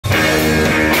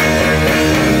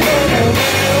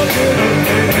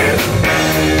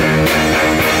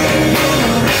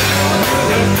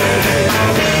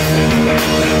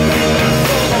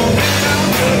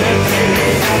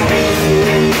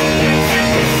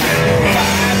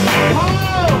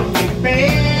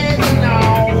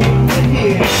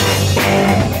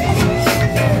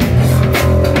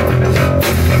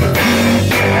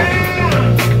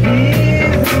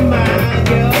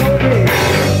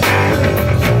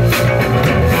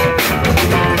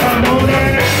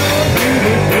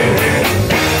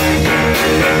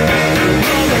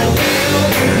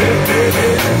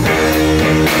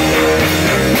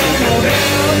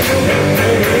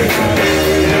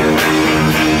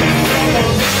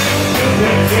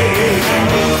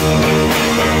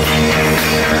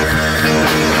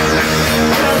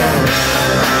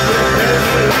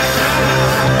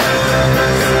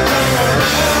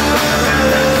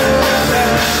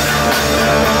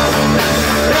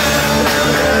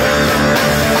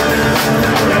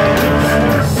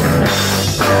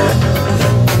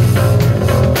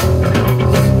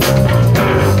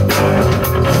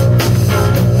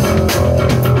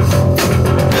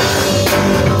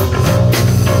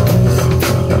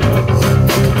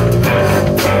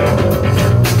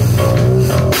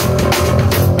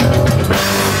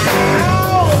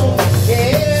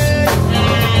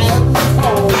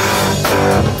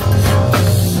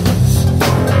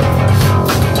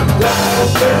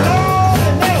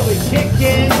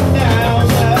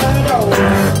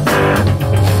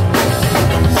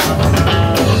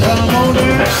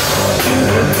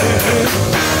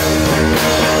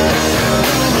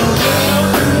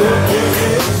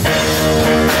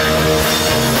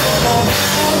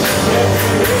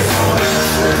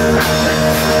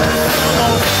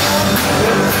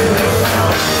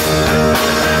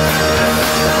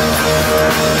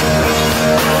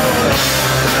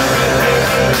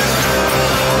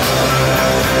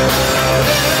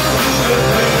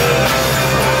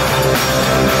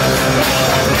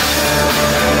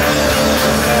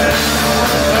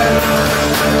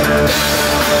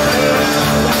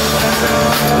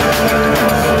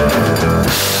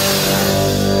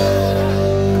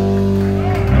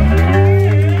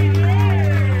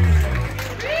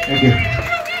Thank you.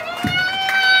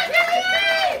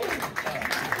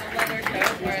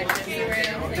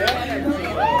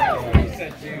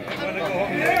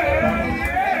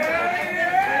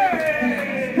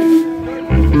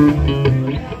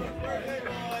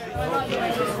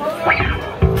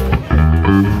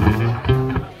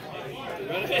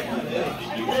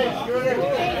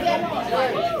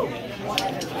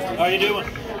 How you doing?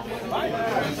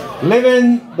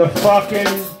 Living the fucking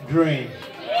dream.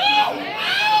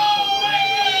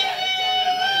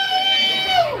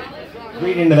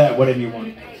 Read into that whatever you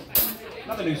want.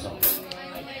 Another new song.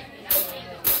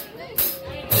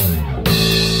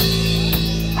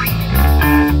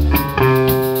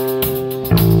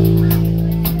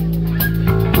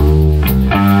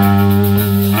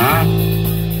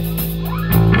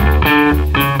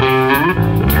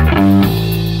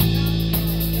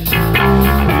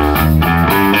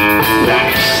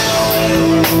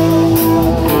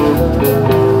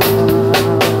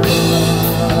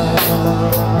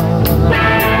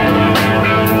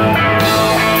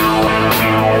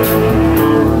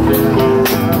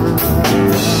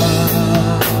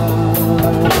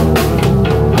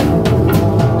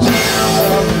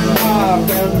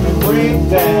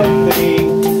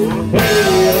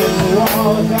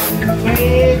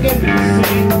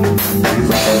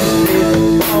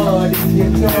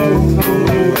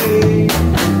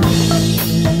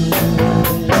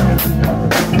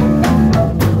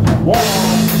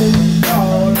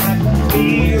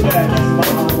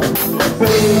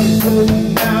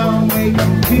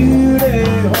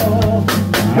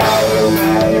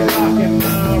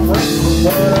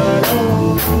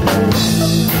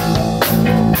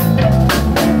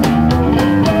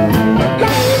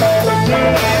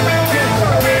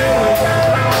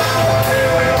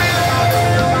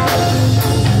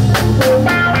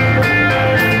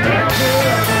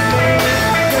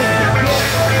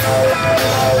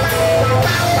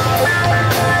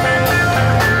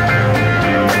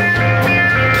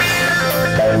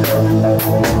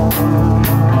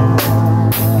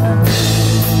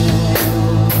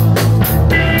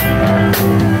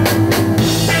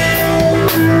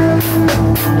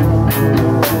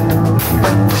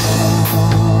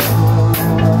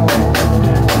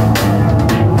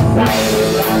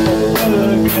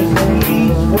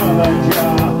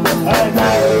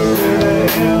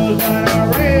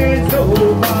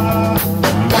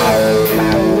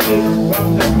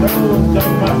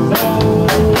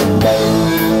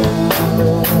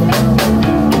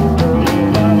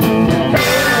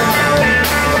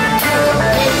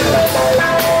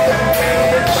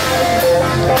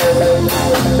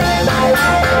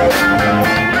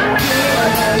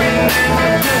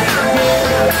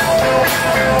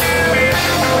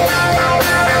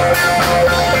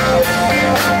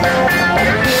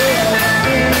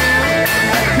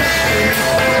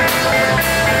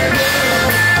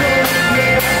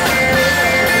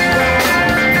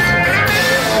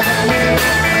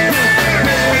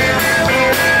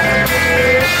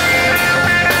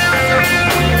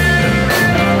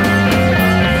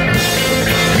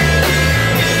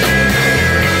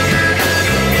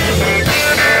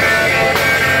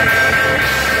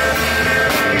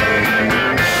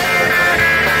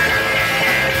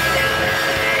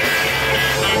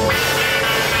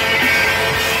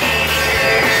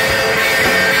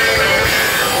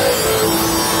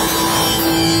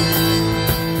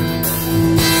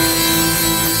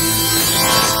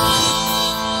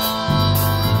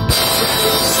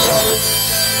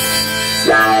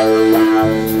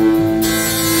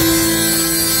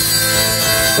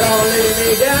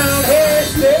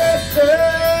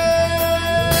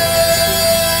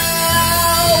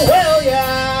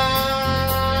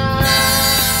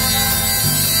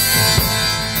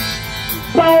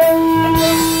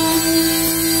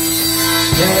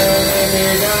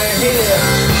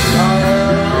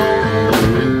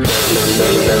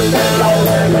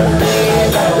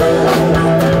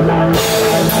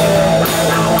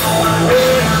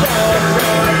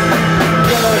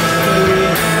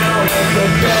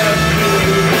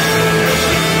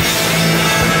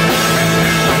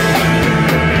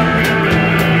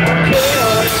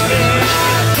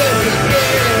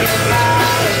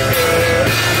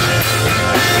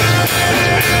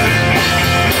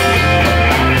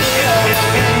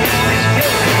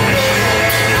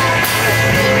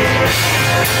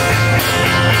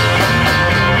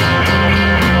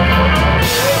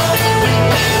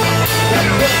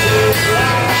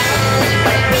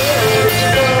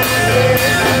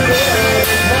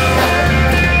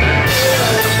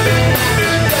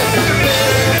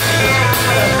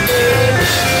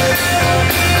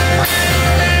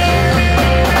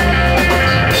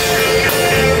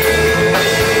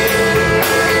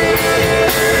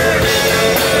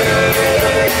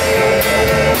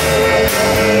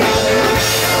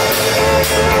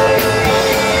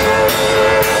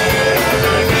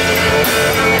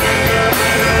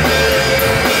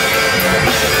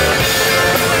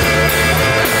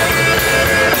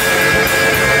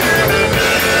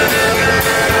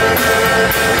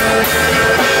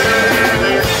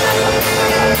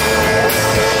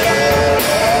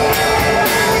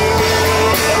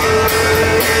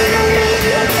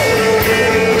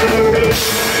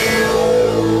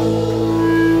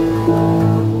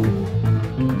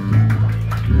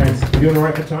 doing all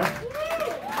right for time?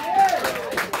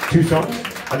 2 songs?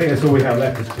 I think that's all we have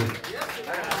left is 2.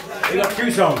 We got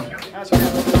 2 songs.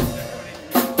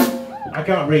 I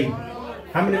can't read.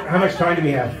 How much time do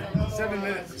we have? 7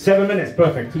 minutes. 7 minutes,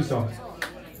 perfect. 2 songs.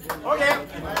 Okay.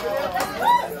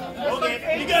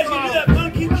 Okay, you guys gonna do that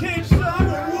monkey cage song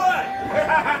or what?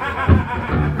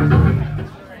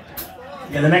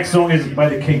 Yeah, the next song is by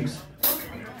the Kinks.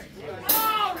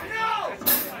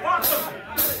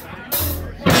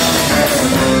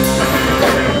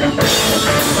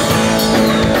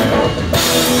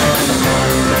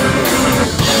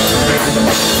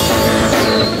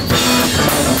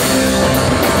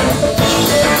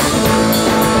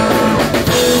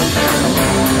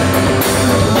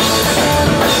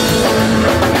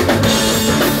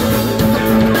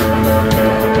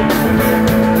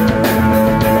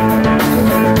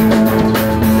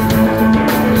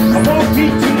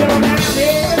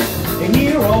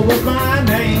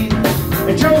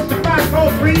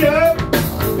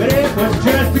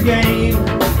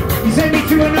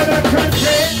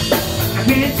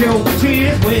 Which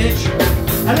is which?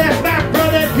 I left my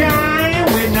brother dying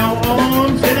with no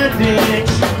arms in a ditch.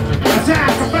 I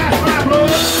sacrificed my blood,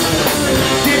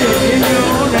 did it in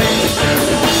your name.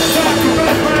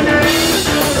 Sacrificed my name,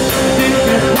 did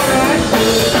just what I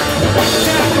should.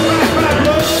 Sacrificed my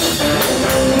blood,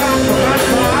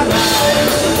 sacrificed my life.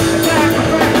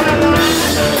 Sacrificed my life,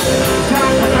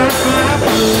 sacrificed my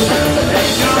blood.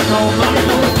 Ain't got no money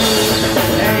for food,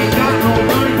 ain't got no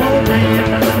money for rent.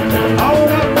 All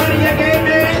the money you gave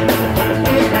me,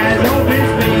 it has all been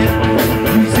spent.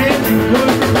 You said you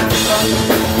would remember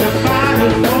the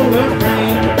fighters for the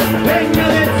rain. Ain't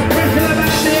nothing special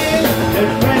about me,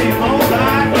 there's plenty more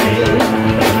like me.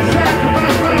 I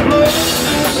sacrificed my blood,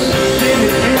 did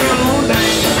it in your own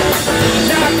name.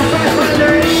 Sacrificed my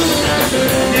name,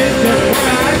 did just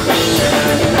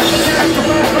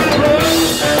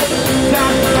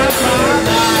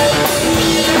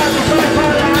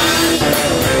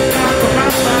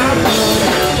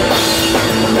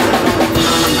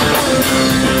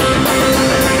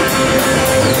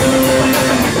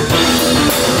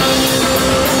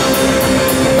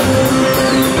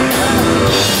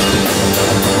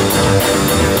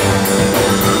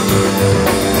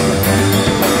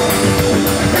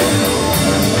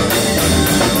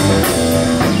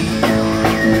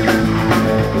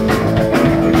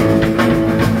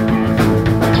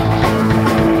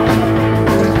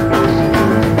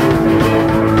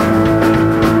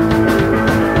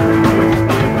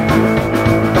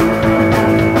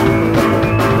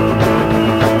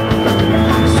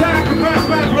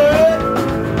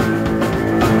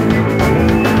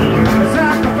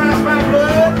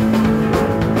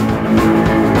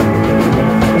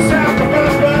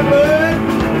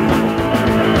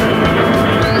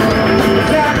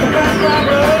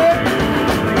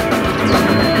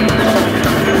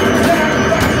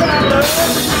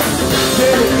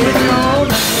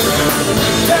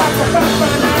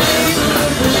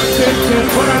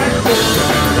what I said.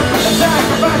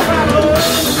 Sacrificed my blood,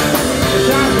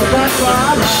 sacrificed my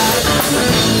life.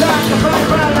 Sacrificed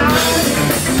my life,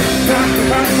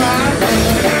 sacrificed my blood.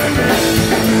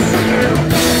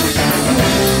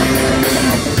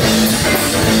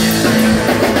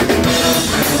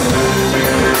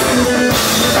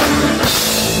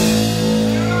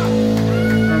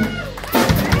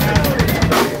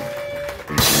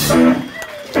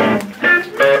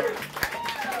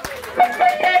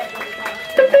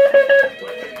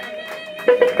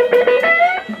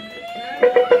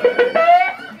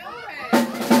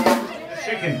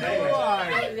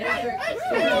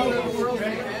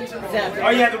 Oh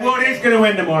yeah, the world is going to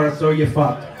win tomorrow, so you're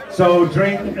fucked. So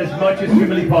drink as much as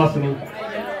humanly possible.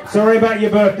 Sorry about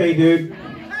your birthday, dude.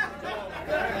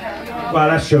 Well,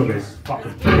 that's showbiz. Fuck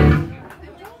it.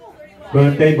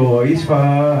 Birthday boy's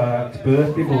fucked.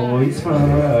 Birthday boy's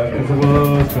fucked. Cause the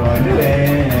world's going to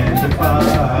end. You're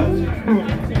fucked.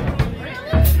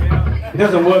 It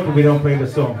doesn't work when we don't play the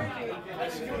song.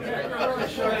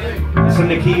 It's in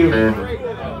the key of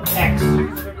X.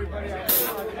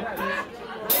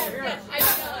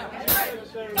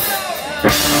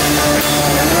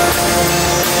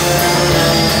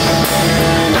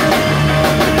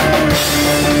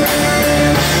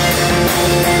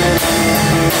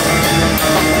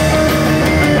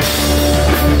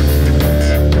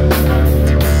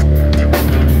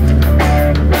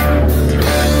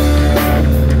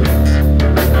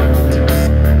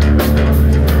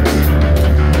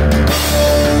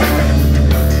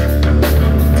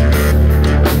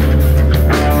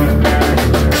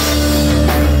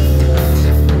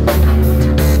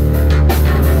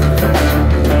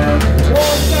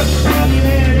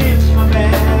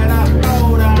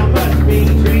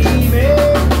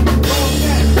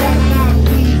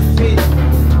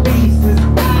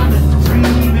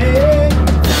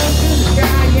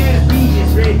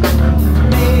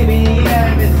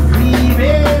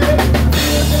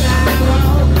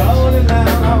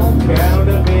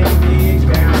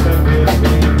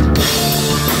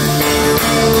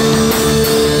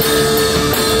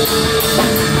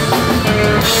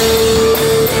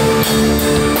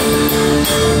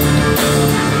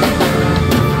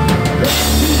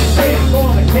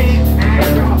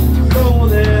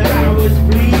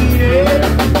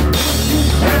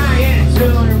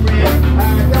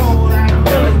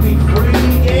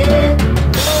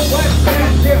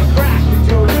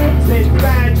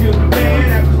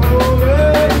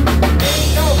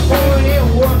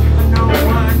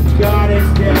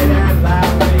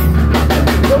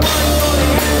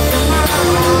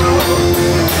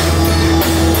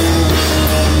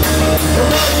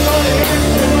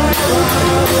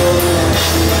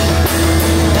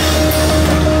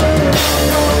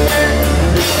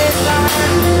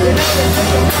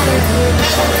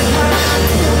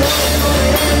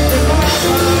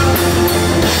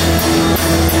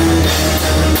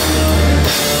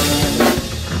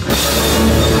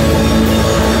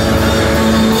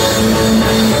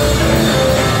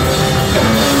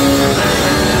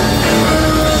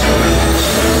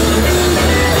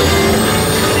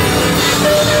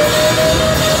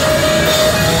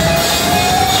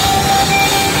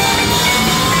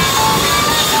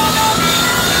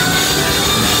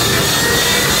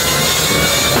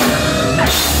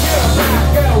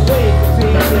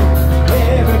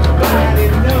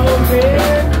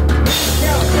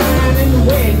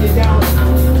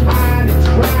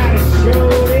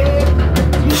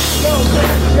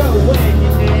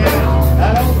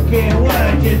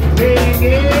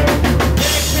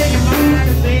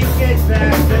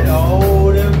 fact that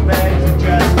old and bags are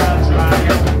just not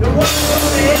trying. The world's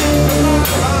gonna end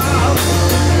tomorrow.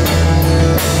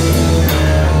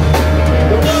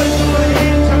 The world's gonna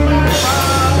end tomorrow.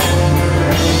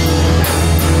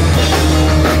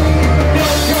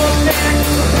 Don't go back,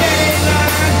 stay in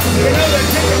line. You know they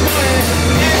take your money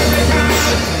every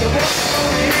time. The world's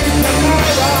gonna end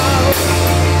tomorrow.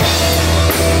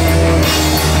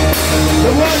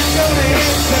 The world's gonna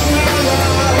end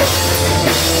tomorrow.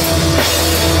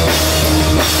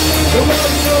 The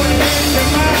world's gonna end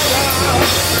tomorrow.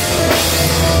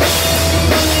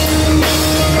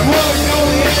 The world's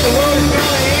gonna end, the world's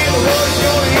gonna end, the world's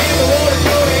gonna end, the world's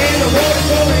gonna end, the world's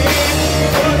gonna end, the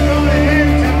world's gonna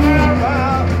end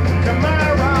tomorrow,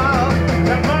 tomorrow,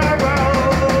 tomorrow.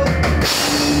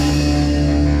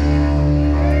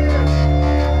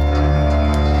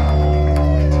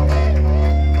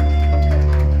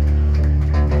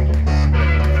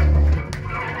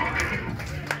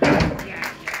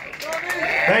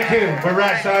 Thank you. We're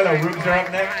right solo. Rooms are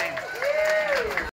up next.